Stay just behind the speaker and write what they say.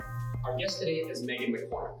Our guest today is Megan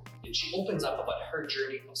McCormick, and she opens up about her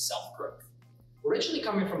journey of self-growth. Originally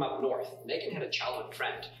coming from up north, Megan had a childhood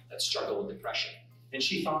friend that struggled with depression, and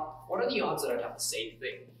she thought, what are the odds that I'd have the same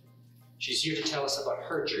thing? She's here to tell us about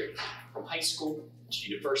her journey from high school to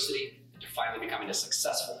university to finally becoming a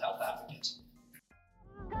successful health advocate.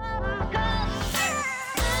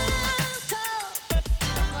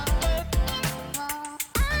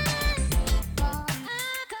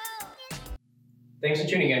 Thanks for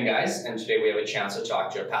tuning in, guys. And today we have a chance to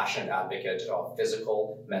talk to a passionate advocate of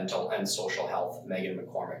physical, mental, and social health, Megan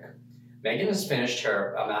McCormick. Megan has finished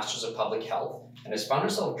her Master's of Public Health and has found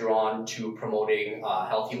herself drawn to promoting a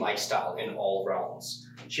healthy lifestyle in all realms.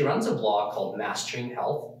 She runs a blog called Mastering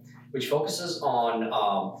Health, which focuses on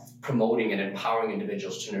promoting and empowering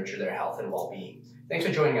individuals to nurture their health and well-being. Thanks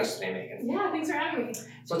for joining us today, Megan. Yeah, thanks for having me.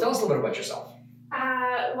 So tell us a little bit about yourself.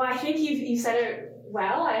 Well, I think you said it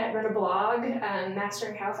well. I had read a blog,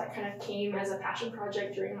 Mastering Health, that kind of came as a passion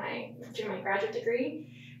project during my graduate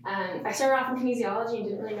degree. I started off in kinesiology and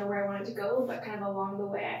didn't really know where I wanted to go, but kind of along the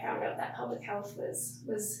way I found out that public health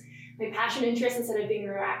was my passion interest instead of being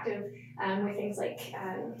real active with things like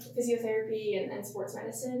physiotherapy and sports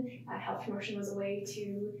medicine. Health promotion was a way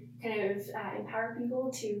to kind of empower people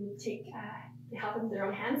to take health into their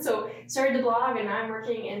own hands. So started the blog, and now I'm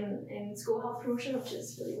working in school health promotion, which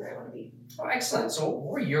is really where I want to be. Oh, excellent. So what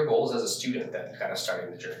were your goals as a student then, kind of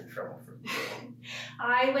starting the journey from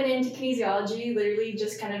I went into kinesiology literally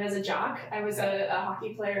just kind of as a jock. I was a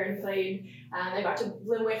hockey player and played. I got to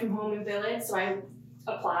live away from home in Villette, so I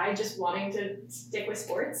applied just wanting to stick with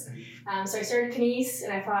sports. So I started kines,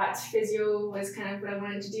 and I thought physio was kind of what I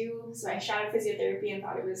wanted to do. So I shadowed physiotherapy and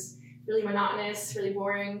thought it was really monotonous, really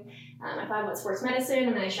boring. I thought about sports medicine,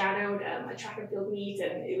 and then I shadowed a track and field meet,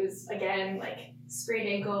 and it was, again, like sprained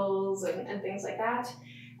ankles and things like that.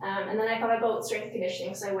 And then I thought about strength and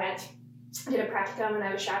conditioning, so I did a practicum, and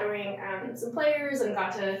I was shadowing some players and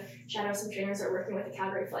got to shadow some trainers that were working with the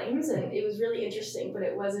Calgary Flames, and it was really interesting, but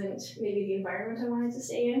it wasn't maybe the environment I wanted to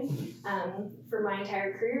stay in for my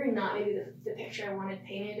entire career, and not maybe the picture I wanted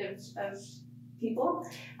painted of people.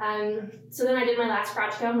 So then I did my last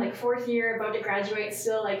practicum, like fourth year, about to graduate,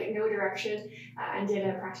 still like no direction, and did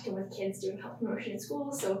a practicum with kids doing health promotion in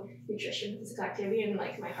school, so nutrition, physical activity, and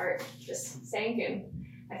like my heart just sank, and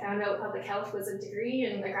I found out public health was a degree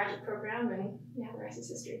and a graduate program, and yeah, the rest is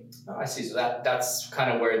history. Oh, I see. So that's kind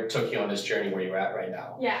of where it took you on this journey where you're at right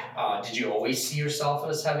now. Yeah. Did you always see yourself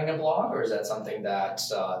as having a blog, or is that something that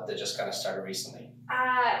just kind of started recently?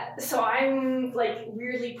 So I'm like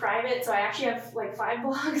weirdly private, so I actually have like 5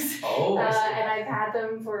 blogs. Oh, I see. And I've had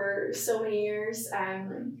them for so many years.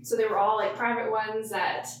 So they were all like private ones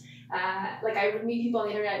that like I would meet people on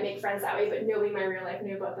the internet and make friends that way, but nobody in my real life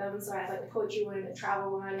knew about them. So I had like a poetry one and a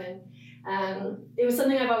travel one, and it was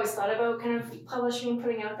something I've always thought about kind of publishing and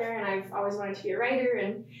putting out there, and I've always wanted to be a writer,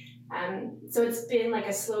 and so it's been like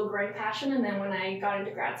a slow growing passion. And then when I got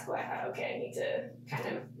into grad school, I thought, okay, I need to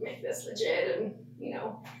kind of make this legit and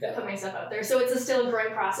put myself out there. So it's a still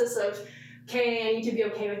growing process of, okay, I need to be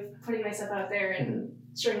okay with putting myself out there and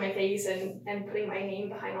showing my face and putting my name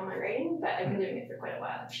behind all my writing, but I've been doing it for quite a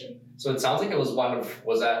while, actually. So it sounds like it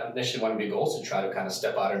was that initially one of your goals, to try to kind of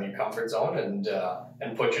step out of your comfort zone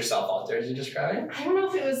and put yourself out there, as you described it? I don't know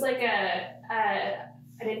if it was like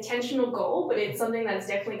an intentional goal, but it's something that's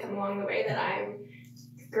definitely come along the way that I'm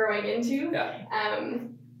growing into. Yeah.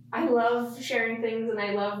 I love sharing things, and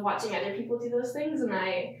I love watching other people do those things, and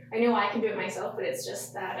I know I can do it myself, but it's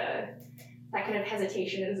just that kind of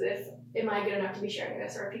hesitation as if, am I good enough to be sharing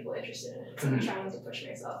this, or are people interested in it? So I'm trying to push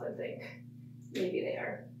myself and think maybe they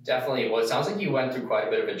are. Definitely. Well, it sounds like you went through quite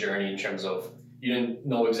a bit of a journey in terms of you didn't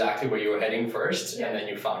know exactly where you were heading first, and then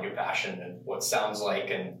you found your passion and what sounds like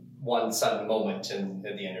in one sudden moment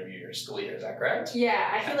at the end of your school year. Is that correct?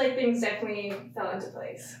 Yeah, I feel like things definitely fell into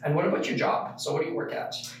place. And what about your job? So what do you work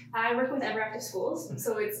at? I work with Everactive Schools,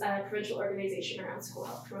 so it's a provincial organization around school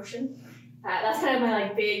health promotion. That's kind of my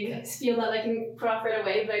like big spiel that I can put off right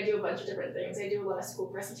away, but I do a bunch of different things. I do a lot of school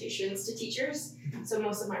presentations to teachers, so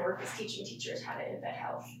most of my work is teaching teachers how to embed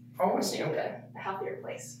health. Oh, I see. Okay. A healthier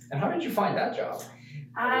place. And how did you find that job?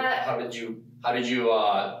 How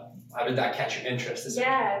did that catch your interest?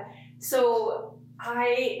 Yeah, so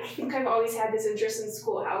I think I've always had this interest in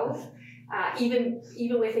school health. Even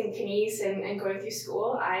within kines and going through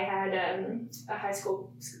school, I had a high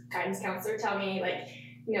school guidance counselor tell me, like,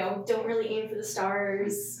 don't really aim for the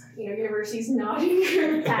stars. University's not in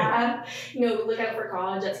your path. Look out for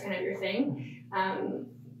college. That's kind of your thing.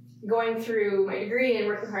 going through my degree and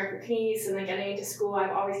working hard for CNES and then getting into school,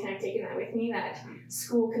 I've always kind of taken that with me, that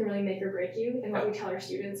school can really make or break you, and what we tell our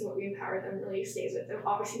students and what we empower them really stays with them.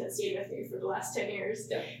 Obviously that stayed with me for the last 10 years.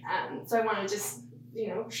 Yeah. So I want to just,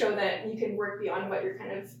 show that you can work beyond what your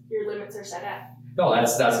limits are set at. No,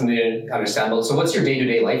 that's understandable. So what's your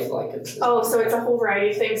day-to-day life like? So it's a whole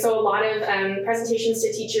variety of things. So a lot of presentations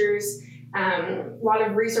to teachers, a lot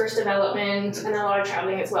of resource development, and a lot of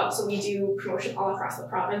traveling as well. So we do promotion all across the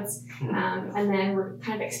province. And then we're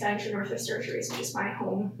kind of expanding to Northwest Territories, which is my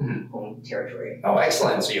home territory. Oh,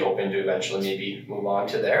 excellent. So you're hoping to eventually maybe move on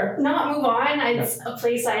to there? Not move on. It's a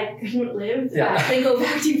place I couldn't live. I couldn't go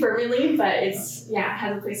back to permanently, but it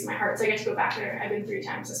has a place in my heart. So I get to go back there. I've been 3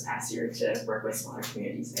 times this past year to work with smaller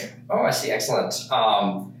communities there. Oh, I see. Excellent.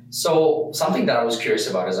 So something that I was curious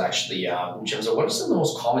about is actually in terms of what are some of the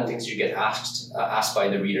most common things you get asked by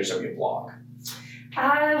the readers of your blog?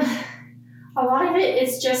 A lot of it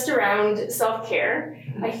is just around self-care.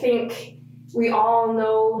 I think we all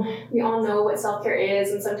know what self-care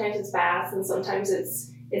is, and sometimes it's baths, and sometimes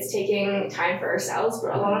it's taking time for ourselves,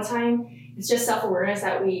 but a lot of time it's just self-awareness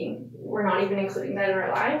that we're not even including that in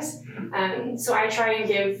our lives. So I try and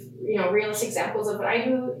give realistic examples of what I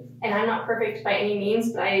do, and I'm not perfect by any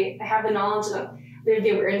means, but I have the knowledge and the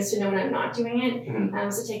awareness to know when I'm not doing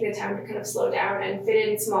it. So take the time to kind of slow down and fit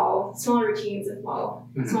in small routines and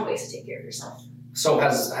small ways to take care of yourself. So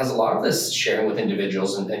has a lot of this sharing with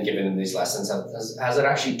individuals and given these lessons, has it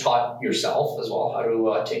actually taught yourself as well how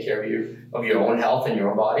to take care of your own health and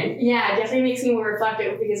your own body? Yeah, it definitely makes me more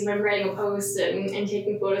reflective, because I'm writing a post and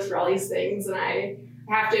taking photos for all these things, and I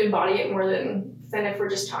have to embody it more than if we're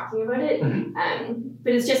just talking about it.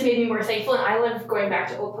 But it's just made me more thankful, and I love going back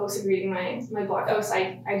to old posts and reading my blog posts.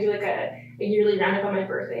 I do like a yearly roundup on my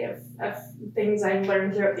birthday of things I've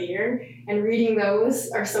learned throughout the year, and reading those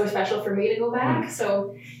are so special for me to go back.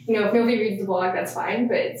 So, if nobody reads the blog, that's fine,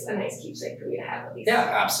 but it's a nice keepsake for me to have at least. Yeah,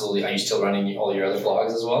 absolutely. Are you still running all your other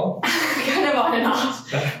blogs as well? Kind of on and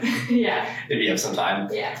off. Yeah. If you have some time.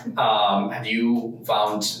 Yeah. Have you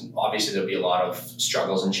found, obviously there'll be a lot of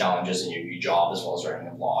struggles and challenges in your new job as well as writing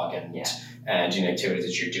a blog and activities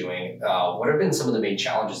that you're doing. What have been some of the main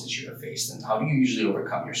challenges that you have faced, and how do you usually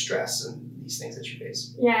overcome your stress and these things that you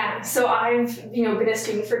face? Yeah, so I've been a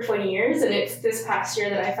student for 20 years, and it's this past year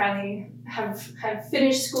that I finally have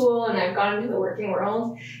finished school and I've gone into the working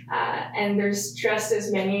world. And there's just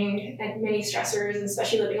as many stressors, and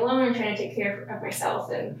especially living alone and trying to take care of myself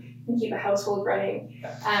and keep a household running.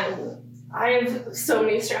 I have so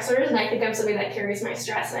many stressors, and I think I'm somebody that carries my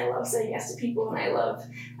stress, and I love saying yes to people, and I love,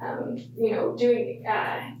 doing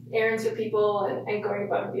errands for people and going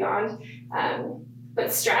above and beyond.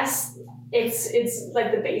 But stress, it's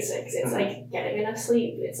like the basics. It's like getting enough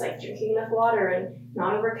sleep. It's like drinking enough water and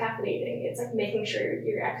not over caffeinating. It's like making sure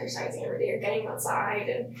you're exercising every day, or getting outside,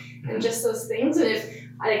 and just those things. And if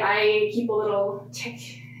I keep a little tick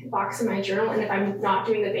box in my journal, and if I'm not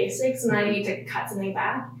doing the basics and I need to cut something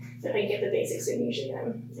back, if I get the basics, then usually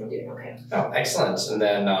I'm doing okay. Oh, excellent. And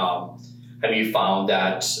then have you found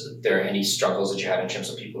that there are any struggles that you had in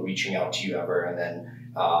terms of people reaching out to you ever, and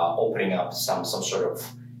then opening up some sort of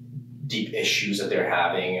deep issues that they're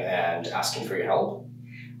having and asking for your help?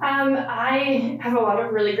 I have a lot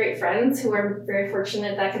of really great friends who are very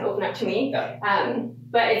fortunate that can open up to me. Yeah.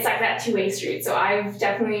 But it's like that two-way street. So I've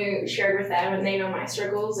definitely shared with them, and they know my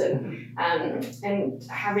struggles, and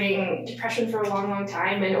having depression for a long, long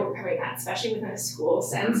time and overcoming that, especially within a school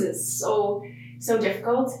sense, is so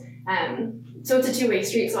difficult. So it's a two-way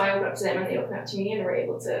street. So I open up to them and they open up to me, and we're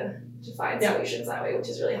able to find solutions that way, which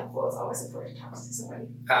is really helpful. It's always important to talk to somebody.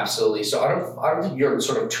 Absolutely. So out of your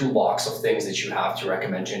sort of toolbox of things that you have to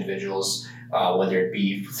recommend to individuals, whether it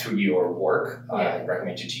be through your work,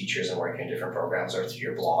 recommend to teachers and working in different programs, or through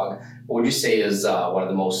your blog, what would you say is one of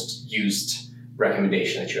the most used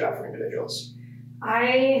recommendations that you have for individuals?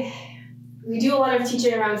 We do a lot of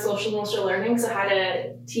teaching around social emotional learning, so how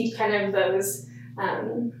to teach kind of those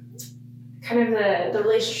the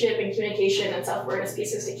relationship and communication and self-awareness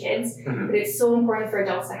pieces to kids. But it's so important for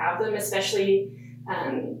adults to have them, especially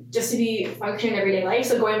just to be functioning in everyday life.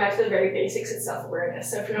 So going back to the very basics, it's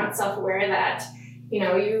self-awareness. So if you're not self-aware that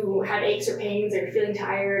you have aches or pains, or you're feeling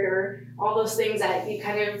tired, or all those things that you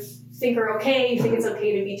kind of think are okay, you think it's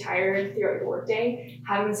okay to be tired throughout your workday,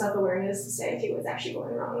 having self-awareness to say, okay, what's actually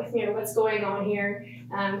going wrong with me, or what's going on here,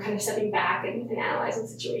 kind of stepping back and analyzing the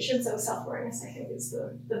situation. So self-awareness, I think, is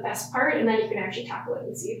the best part, and then you can actually tackle it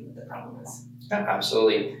and see what the problem is. Yeah,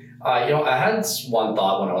 absolutely. I had one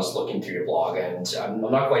thought when I was looking through your blog, and I'm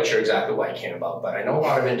not quite sure exactly why it came about, but I know a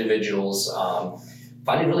lot of individuals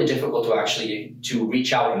find it really difficult to actually to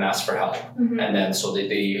reach out and ask for help. Mm-hmm. And then so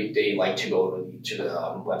they like to go to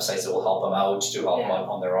the websites that will help them out, to help them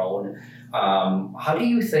on their own. How do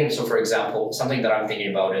you think, so for example, something that I'm thinking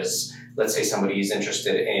about is, let's say somebody is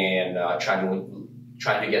interested in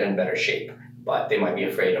trying to get in better shape, but they might be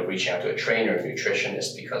afraid of reaching out to a trainer or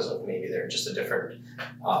nutritionist because of maybe they're just a different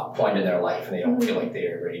point in their life and they don't feel like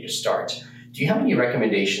they're ready to start. Do you have any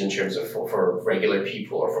recommendations in terms of for regular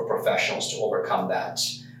people or for professionals to overcome that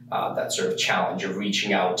sort of challenge of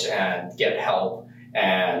reaching out and get help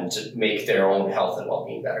and make their own health and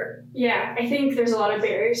well-being better? Yeah, I think there's a lot of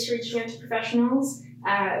barriers to reaching out to professionals.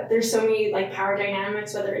 There's so many like power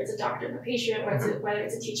dynamics, whether it's a doctor and a patient, whether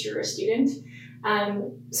it's a teacher or a student.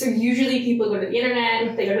 So usually people go to the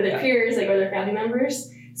internet, they go to their peers, they go to their family members.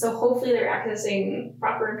 So hopefully they're accessing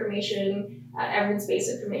proper information, evidence-based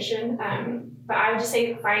information. But I would just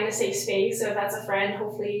say find a safe space. So if that's a friend,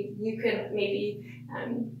 hopefully you can maybe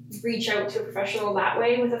reach out to a professional that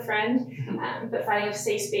way with a friend. But finding a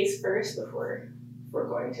safe space first before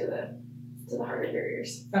going to the harder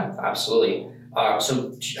barriers. Yeah, absolutely.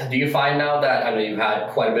 So do you find now that, I know you've had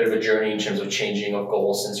quite a bit of a journey in terms of changing of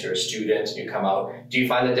goals since you're a student and you come out, do you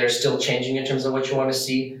find that they're still changing in terms of what you want to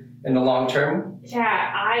see in the long term?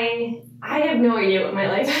 Yeah, I have no idea what my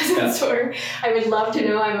life has in store. I would love to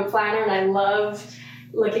know. I'm a planner and I love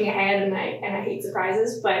looking ahead and I hate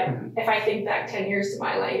surprises. But if I think back 10 years to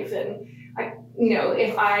my life and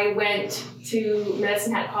if I went to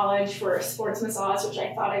Medicine Hat College for a sports massage, which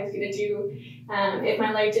I thought I was going to do, if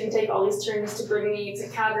my life didn't take all these turns to bring me to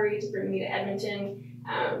Calgary, to bring me to Edmonton,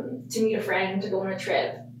 to meet a friend, to go on a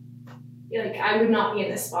trip, I would not be in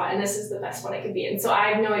this spot, and this is the best spot I could be in. So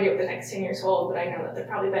I have no idea what the next 10 years hold, but I know that they're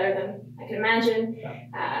probably better than I can imagine.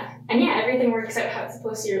 And everything works out how it's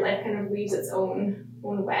supposed to. Your life kind of weaves its own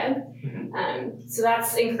web. So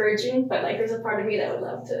that's encouraging, but there's a part of me that would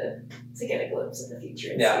love to get a glimpse of the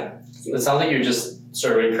future. See. It sounds like you're just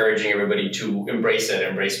sort of encouraging everybody to embrace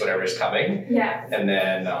whatever's coming. Yeah. And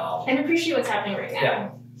then and appreciate what's happening right now. Yeah.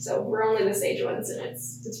 So we're only this age once, and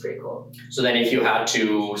it's pretty cool. So then if you had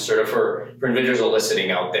to sort of, for individuals listening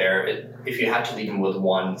out there, if you had to leave them with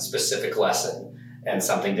one specific lesson and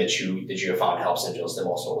something that you have found helps individuals the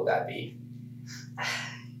most, what would that be?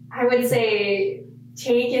 I would say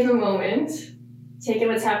take in the moment, take in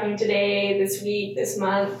what's happening today, this week, this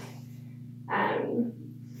month.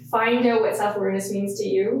 Find out what self-awareness means to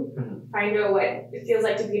you. Find out what it feels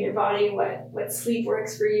like to be in your body, what sleep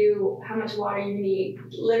works for you, how much water you need,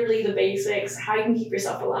 literally the basics, how you can keep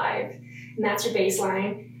yourself alive. And that's your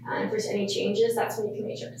baseline. If there's any changes, that's when you can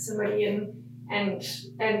reach out to somebody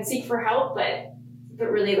and seek for help, but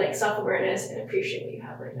really self-awareness and appreciate what you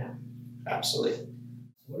have right now. Absolutely.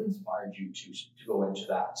 What inspired you to go into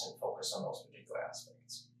that and focus on those particular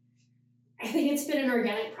aspects? I think it's been an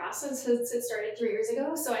organic process since it started 3 years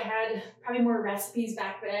ago. So I had probably more recipes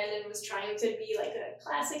back then and was trying to be a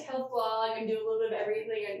classic health blog and do a little bit of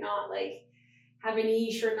everything and not have a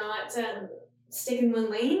niche or not stick in one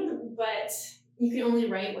lane. But you can only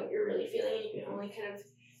write what you're really feeling. You can only kind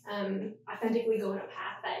of authentically go in a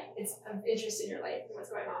path that is of interest in your life and what's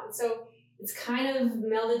going on. So it's kind of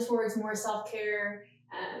melded towards more self-care,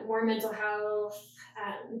 more mental health,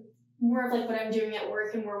 more of what I'm doing at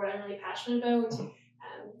work and more what I'm really passionate about,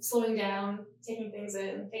 slowing down, taking things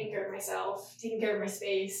in, taking care of myself, taking care of my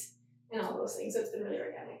space, and all those things. So it's been really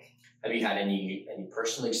organic. Have you had any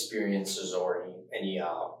personal experiences or any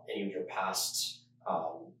of your past,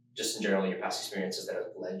 just in general, your past experiences that have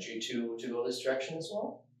led you to go this direction as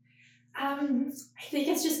well? I think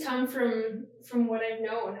it's just come from what I've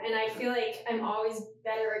known, and I feel like I'm always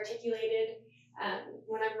better articulated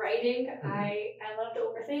when I'm writing. I love to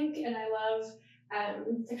overthink, and I love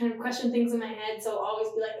to kind of question things in my head. So I'll always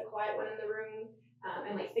be the quiet one in the room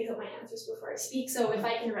and think of my answers before I speak. So if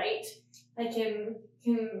I can write, I can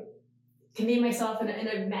convey myself in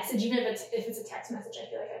a message, even if it's a text message. I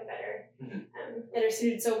feel like I'm better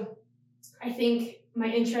suited. So I think my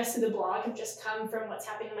interest in the blog have just come from what's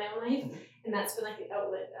happening in my own life, and that's been the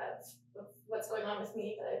outlet of what's going on with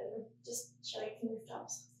me, rather than just shouting from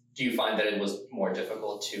rooftops. Do you find that it was more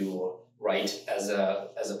difficult to write as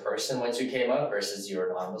a person once you came out versus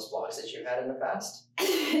your anonymous blogs that you had in the past?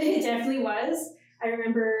 It definitely was. I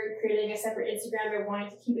remember creating a separate Instagram. I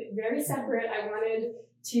wanted to keep it very separate. I wanted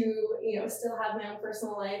to, still have my own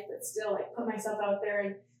personal life, but still put myself out there.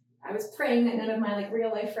 And I was praying that none of my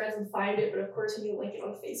real life friends would find it. But of course, when you link it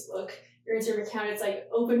on Facebook, your Instagram account, it's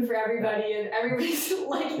open for everybody, and everybody's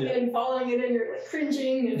liking it and following it, and you're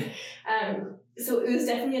cringing. And so it was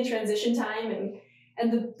definitely a transition time. And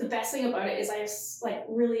And the best thing about it is I have like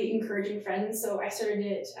really encouraging friends. So I started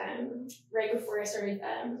it right before I started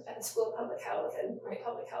at the School of Public Health, and my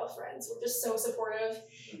public health friends were just so supportive.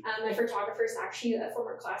 My photographer is actually a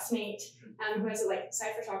former classmate who has a like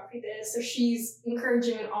side photography biz. So she's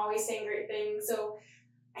encouraging and always saying great things. So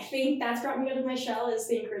I think that's brought me out of my shell, is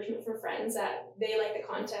the encouragement from friends that they like the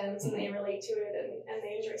content and they relate to it and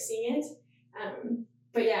they enjoy seeing it.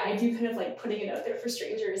 But yeah, I do kind of like putting it out there for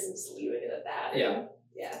strangers and just leaving it at that. Yeah.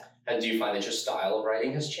 Yeah. And do you find that your style of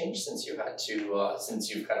writing has changed since you had to, since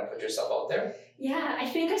you've kind of put yourself out there? Yeah, I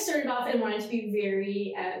think I started off and wanted to be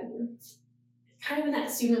very kind of in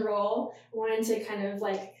that student role. I wanted to kind of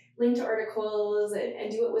like link to articles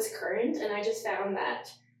and do what was current. And I just found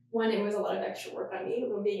that, one, it was a lot of extra work on me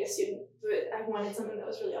when being a student, but I wanted something that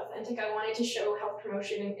was really authentic. I wanted to show health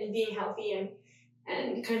promotion and being healthy and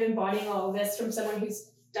kind of embodying all of this from someone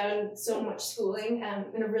who's done so much schooling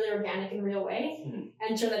in a really organic and real way.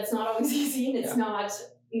 And sure, that's not always easy, and it's not,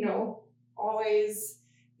 you know, always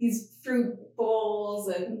these fruit bowls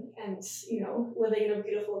and you know, living in a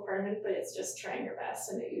beautiful apartment, but it's just trying your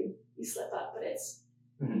best, and you slip up, but it's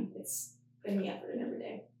putting the effort in every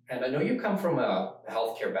day. And I know you come from a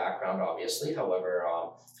healthcare background, obviously. However,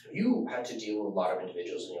 you had to deal with a lot of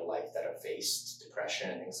individuals in your life that have faced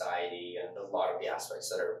depression, anxiety, and a lot of the aspects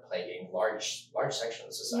that are plaguing large sections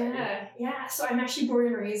of society. Yeah. So I'm actually born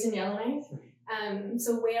and raised in Yellowknife.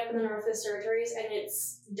 So way up in the Northwest Territories, and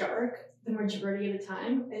it's dark the majority of the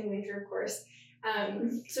time, in winter, of course.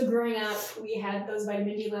 So growing up, we had those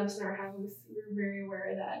vitamin D lamps in our house. We were very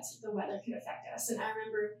aware that the weather could affect us. And I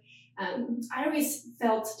remember I always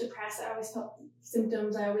felt depressed. I always felt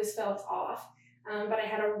symptoms. I always felt off. But I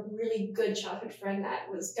had a really good childhood friend that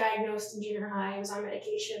was diagnosed in junior high, was on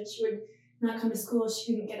medication. She would not come to school.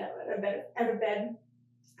 She couldn't get out of bed.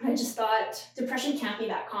 And I just thought, depression can't be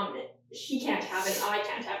that common. She can't have it, I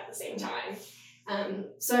can't have it at the same time.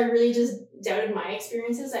 So I really just doubted my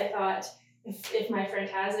experiences. I thought, if my friend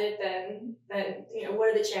has it, then you know, what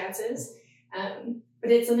are the chances?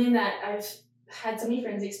 But it's something that I've had so many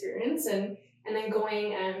friends experience, and then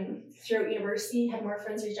going throughout university, had more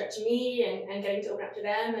friends reach out to me and getting to open up to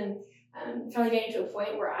them, and finally getting to a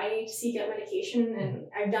point where I need to seek out medication. And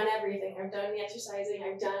I've done everything. I've done the exercising,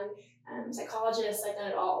 I've done psychologists, I've done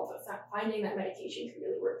it all, but finding that medication could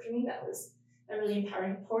really work for me, that was a really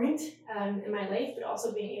empowering point in my life, but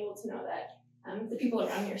also being able to know that the people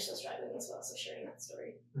around me are still struggling as well, so sharing that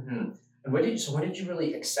story. And when did you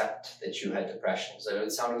really accept that you had depression? So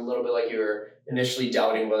it sounded a little bit like you were initially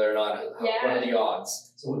doubting whether or not, what are the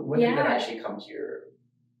odds? So when did that actually come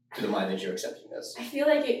to the mind that you're accepting this? I feel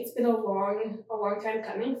like it's been a long time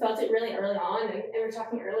coming. Felt it really early on, and we were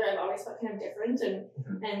talking earlier, I've always felt kind of different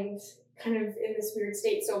and kind of in this weird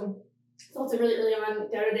state. So felt it really early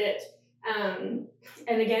on, doubted it.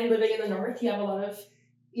 And again, living in the north, you have a lot of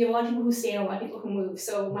people who stay and a lot of people who move.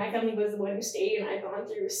 So my family was the one who stayed, and I've gone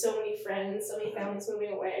through so many friends, so many families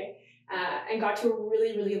moving away, and got to a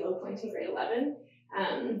really, really low point in grade 11.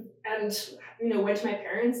 And, you know, went to my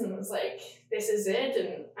parents and was like, this is it.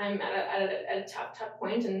 And I'm at a tough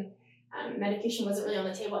point, and medication wasn't really on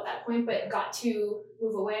the table at that point, but got to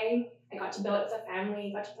move away. I got to build up the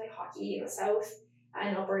family, got to play hockey in the south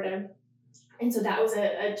in Alberta. And so that was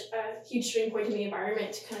a huge turning point in the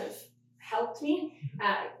environment to kind of helped me.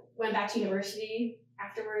 Went back to university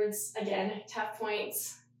afterwards. Again, tough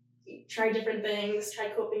points. Tried different things.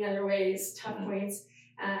 Tried coping other ways. Tough points.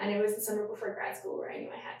 And it was the summer before grad school where I knew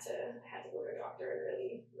I had to go to a doctor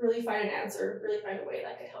and really find an answer. Really find a way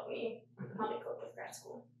that could help me cope with grad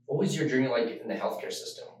school. What was your journey like in the healthcare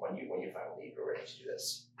system when you finally were ready to do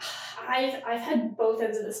this? I've had both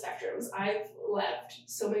ends of the spectrums. I've left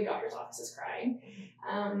so many doctors' offices crying,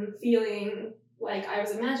 feeling like I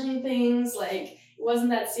was imagining things, like it wasn't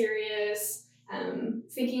that serious,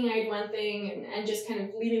 thinking I had one thing and just kind of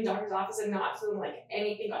leaving doctor's office and not feeling like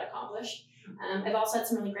anything got accomplished. I've also had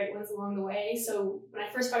some really great ones along the way. So when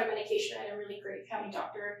I first got on medication, I had a really great family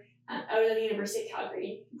doctor out of the University of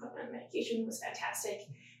Calgary who put me on medication. It was fantastic.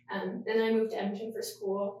 And then I moved to Edmonton for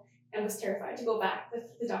school and was terrified to go back with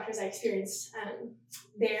the doctors I experienced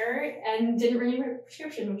there, and didn't renew my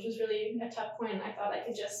prescription, which was really a tough point. I thought I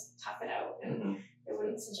could just tough it out, and I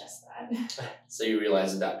wouldn't suggest that. So you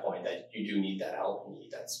realize at that point that you do need that help, you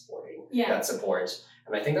need that support.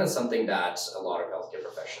 And I think that's something that a lot of healthcare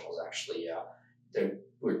professionals actually,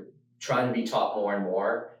 we're trying to be taught more and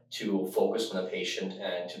more to focus on the patient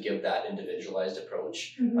and to give that individualized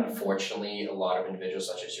approach. Unfortunately, a lot of individuals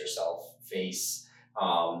such as yourself face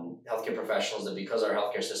healthcare professionals that, because our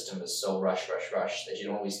healthcare system is so rush, that you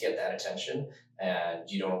don't always get that attention, and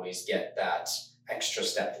you don't always get that extra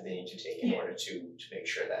step that they need to take in order to make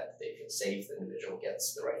sure that they feel safe, the individual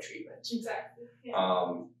gets the right treatment. Exactly.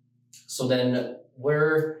 Yeah. So then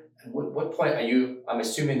what point are you, I'm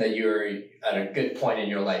assuming that you're at a good point in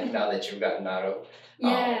your life now that you've gotten out of.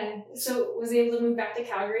 So was able to move back to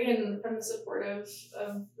Calgary, and from the support of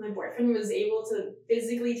my boyfriend, was able to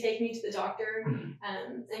physically take me to the doctor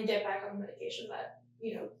and get back on medication that,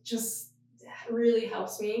 just really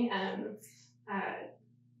helps me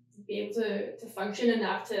be able to function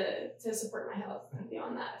enough to support my health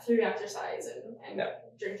beyond that through exercise and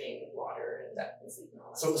drinking water and sleep and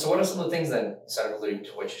all that. So what are some of the things then, sort of alluding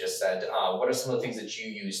to what you just said, what are some of the things that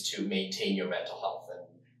you use to maintain your mental health and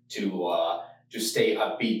to stay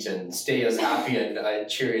upbeat and stay as happy and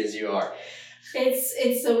cheery as you are?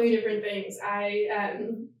 It's so many different things. So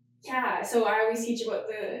I always teach about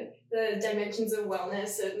the dimensions of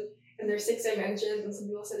wellness, and there's 6 dimensions, and some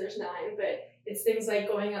people say there's 9, but it's things like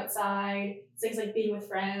going outside, it's things like being with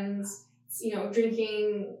friends, it's,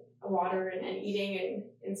 drinking water and eating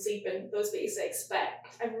and sleep and those basics. But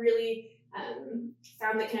I've really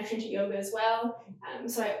found the connection to yoga as well.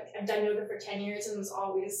 So I've done yoga for 10 years and was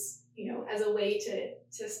always, as a way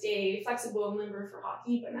to stay flexible and limber for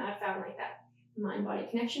hockey. But now I've found like that mind-body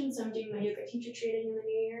connection. So I'm doing my yoga teacher training in the new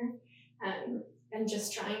year, and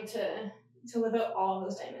just trying to live out all of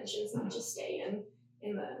those dimensions, not just stay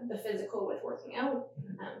in the physical with working out,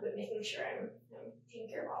 but making sure I'm taking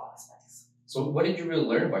care of all aspects. So what did you really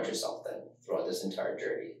learn about yourself then throughout this entire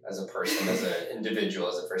journey as a person, as an individual,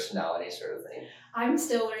 as a personality sort of thing? I'm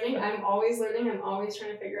still learning. I'm always learning. I'm always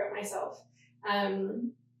trying to figure out myself.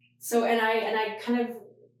 So I kind of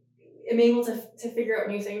am able to figure out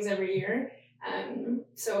new things every year.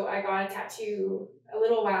 So I got a tattoo a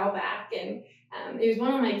little while back, and it was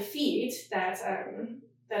one on my feet that are,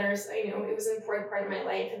 it was an important part of my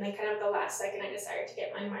life. And then kind of the last second, I decided to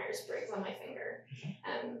get my Myers-Briggs on my finger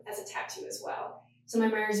as a tattoo as well. So my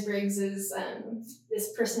Myers-Briggs is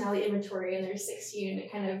this personality inventory, and there's 16, and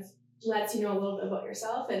it kind of lets you know a little bit about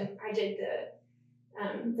yourself. And I did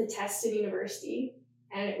the test in university,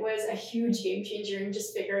 and it was a huge game changer in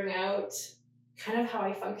just figuring out kind of how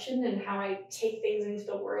I function and how I take things into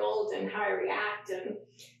the world and how I react. And,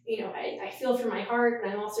 I feel from my heart,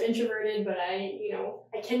 and I'm also introverted, but I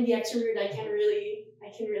can be extroverted. I can really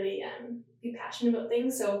be passionate about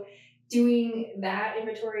things. So doing that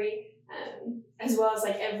inventory, as well as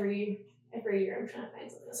like every year, I'm trying to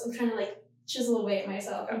find something. So I'm trying to chisel away at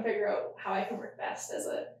myself and figure out how I can work best as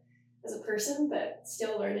a person, but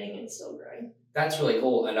still learning and still growing. That's really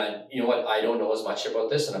cool. And I don't know as much about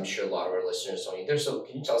this, and I'm sure a lot of our listeners don't either. So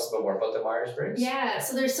can you tell us a bit more about the Myers-Briggs? Yeah,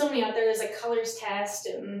 so there's so many out there. There's a colors test,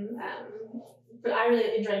 and but I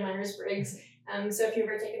really enjoy Myers-Briggs. So if you've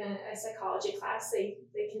ever taken a psychology class, they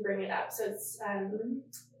can bring it up. So it's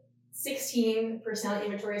 16 personality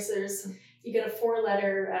inventory. So you get a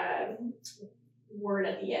 4-letter word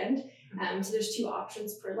at the end. So there's 2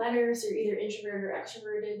 options per letter. So you're either introverted or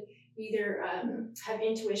extroverted. You either have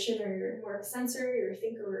intuition, or you're more of a sensor, you're a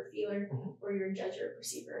thinker or a feeler, or you're a judge or a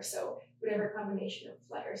perceiver. So whatever combination of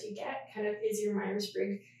letters you get kind of is your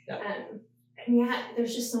Myers-Briggs.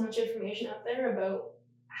 There's just so much information out there about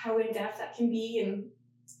how in-depth that can be, and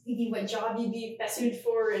maybe what job you'd be best suited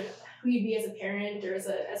for, and who you'd be as a parent or as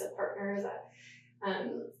a partner.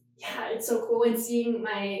 It's so cool, and seeing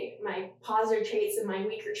my positive traits and my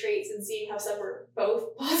weaker traits, and seeing how some were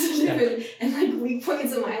both positive and weak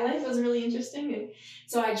points in my life was really interesting. And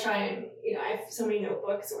so I try and, I have so many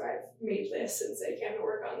notebooks where I've made lists and said, okay, I'm gonna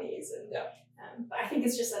work on these. And but I think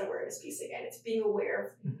it's just that awareness piece again. It's being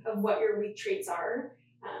aware of what your weak traits are,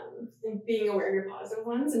 and being aware of your positive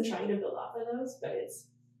ones and trying to build off of those. But it's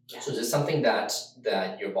So is it something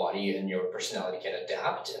that your body and your personality can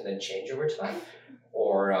adapt and then change over time?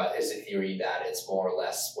 Or is it theory that it's more or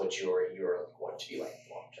less what you're going to be like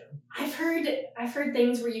long term? I've heard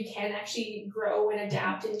things where you can actually grow and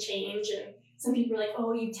adapt and change, and some people are like,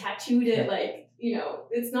 oh, you tattooed it,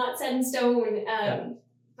 it's not set in stone.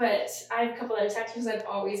 But I have a couple other tattoos. I've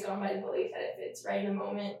always gone by the belief that if it's right in the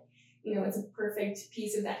moment, it's a perfect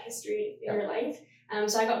piece of that history in your life.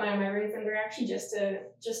 So I got mine on my ring finger actually just to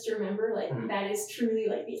remember that is truly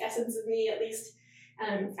the essence of me, at least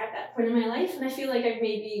at that point in my life. And I feel like I've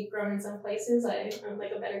maybe grown in some places. I'm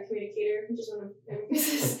a better communicator, which is one of my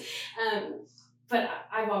weaknesses. But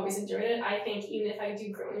I've always enjoyed it. I think even if I do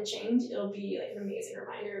grow and change, it'll be an amazing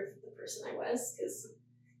reminder of the person I was, because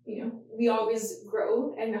we always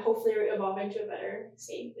grow and hopefully evolve into a better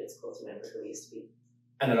state. It's cool to remember who we used to be.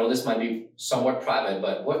 And I know this might be somewhat private,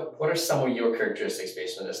 but what are some of your characteristics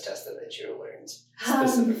based on this test that you learned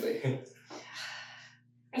specifically?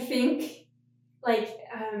 I think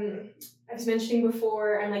I was mentioning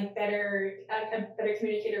before, I'm like a better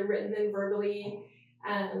communicator written than verbally.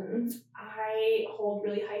 I hold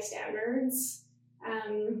really high standards,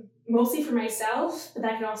 mostly for myself, but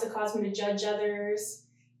that can also cause me to judge others.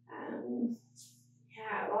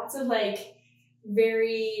 Lots of like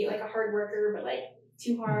very like a hard worker, but like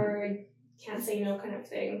too hard, can't say no kind of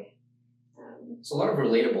thing. So a lot of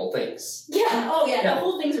relatable things. Yeah. Oh yeah. The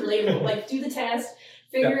whole thing's relatable. Like do the test,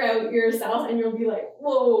 figure out yourself, and you'll be like,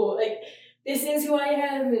 whoa, like this is who I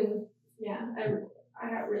am, and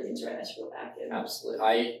I really enjoy that. I should go back. And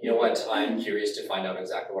Absolutely. You know what? I'm curious to find out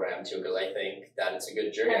exactly what I am too, because I think that it's a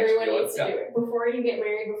good journey. Everyone needs to do it before you get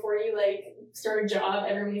married, before you like start a job.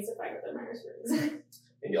 Everyone needs to find out their Myers-Briggs.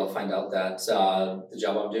 Maybe I'll find out that the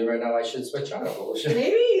job I'm doing right now, I should switch out.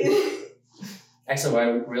 Maybe. Excellent. Well, I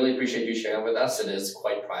really appreciate you sharing with us. It is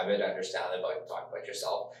quite private. I understand about talking about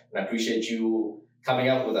yourself, and I appreciate you coming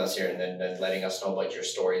up with us here and then letting us know about your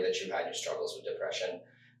story that you've had, your struggles with depression.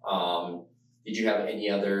 Did you have any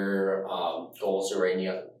other goals or any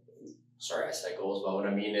other, sorry, I said goals, but what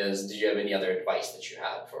I mean is, did you have any other advice that you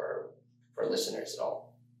had for listeners at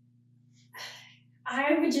all?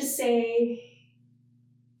 I would just say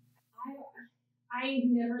I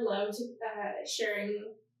never loved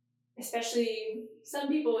sharing, especially some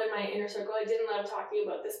people in my inner circle. I didn't love talking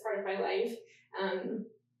about this part of my life,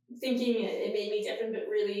 thinking it made me different, but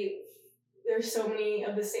really there's so many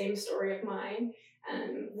of the same story of mine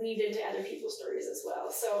weave into other people's stories as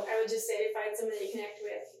well. So I would just say find somebody to connect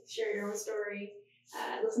with, share your own story,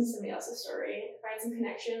 listen to somebody else's story, find some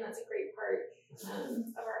connection. That's a great part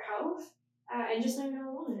of our health, and just know you're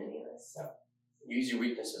not alone in any of this. So. Use your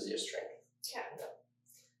weaknesses as your strength. Yeah.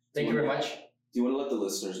 Thank you very much. Do you want to let the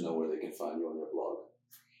listeners know where they can find you on your blog?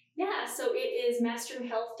 Yeah, so it is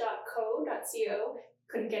masteringhealth.co.co.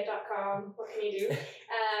 Couldn't get .com. What can you do?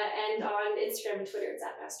 And on Instagram and Twitter, it's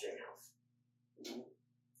 @masteringhealth.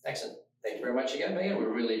 Excellent. Thank you very much again, Megan. We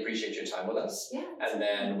really appreciate your time with us. Yeah. And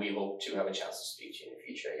then we hope to have a chance to speak to you in the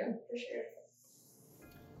future again. For sure.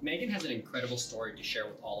 Megan has an incredible story to share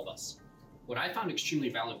with all of us. What I found extremely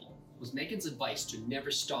valuable was Megan's advice to never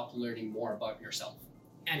stop learning more about yourself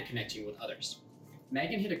and connecting with others.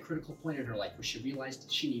 Megan hit a critical point in her life where she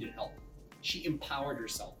realized she needed help. She empowered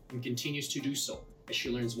herself and continues to do so as she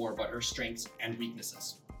learns more about her strengths and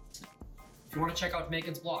weaknesses. If you want to check out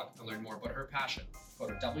Megan's blog and learn more about her passion, go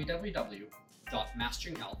to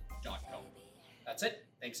www.masteringhealth.co. That's it.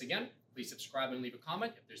 Thanks again. Please subscribe and leave a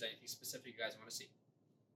comment if there's anything specific you guys want to see.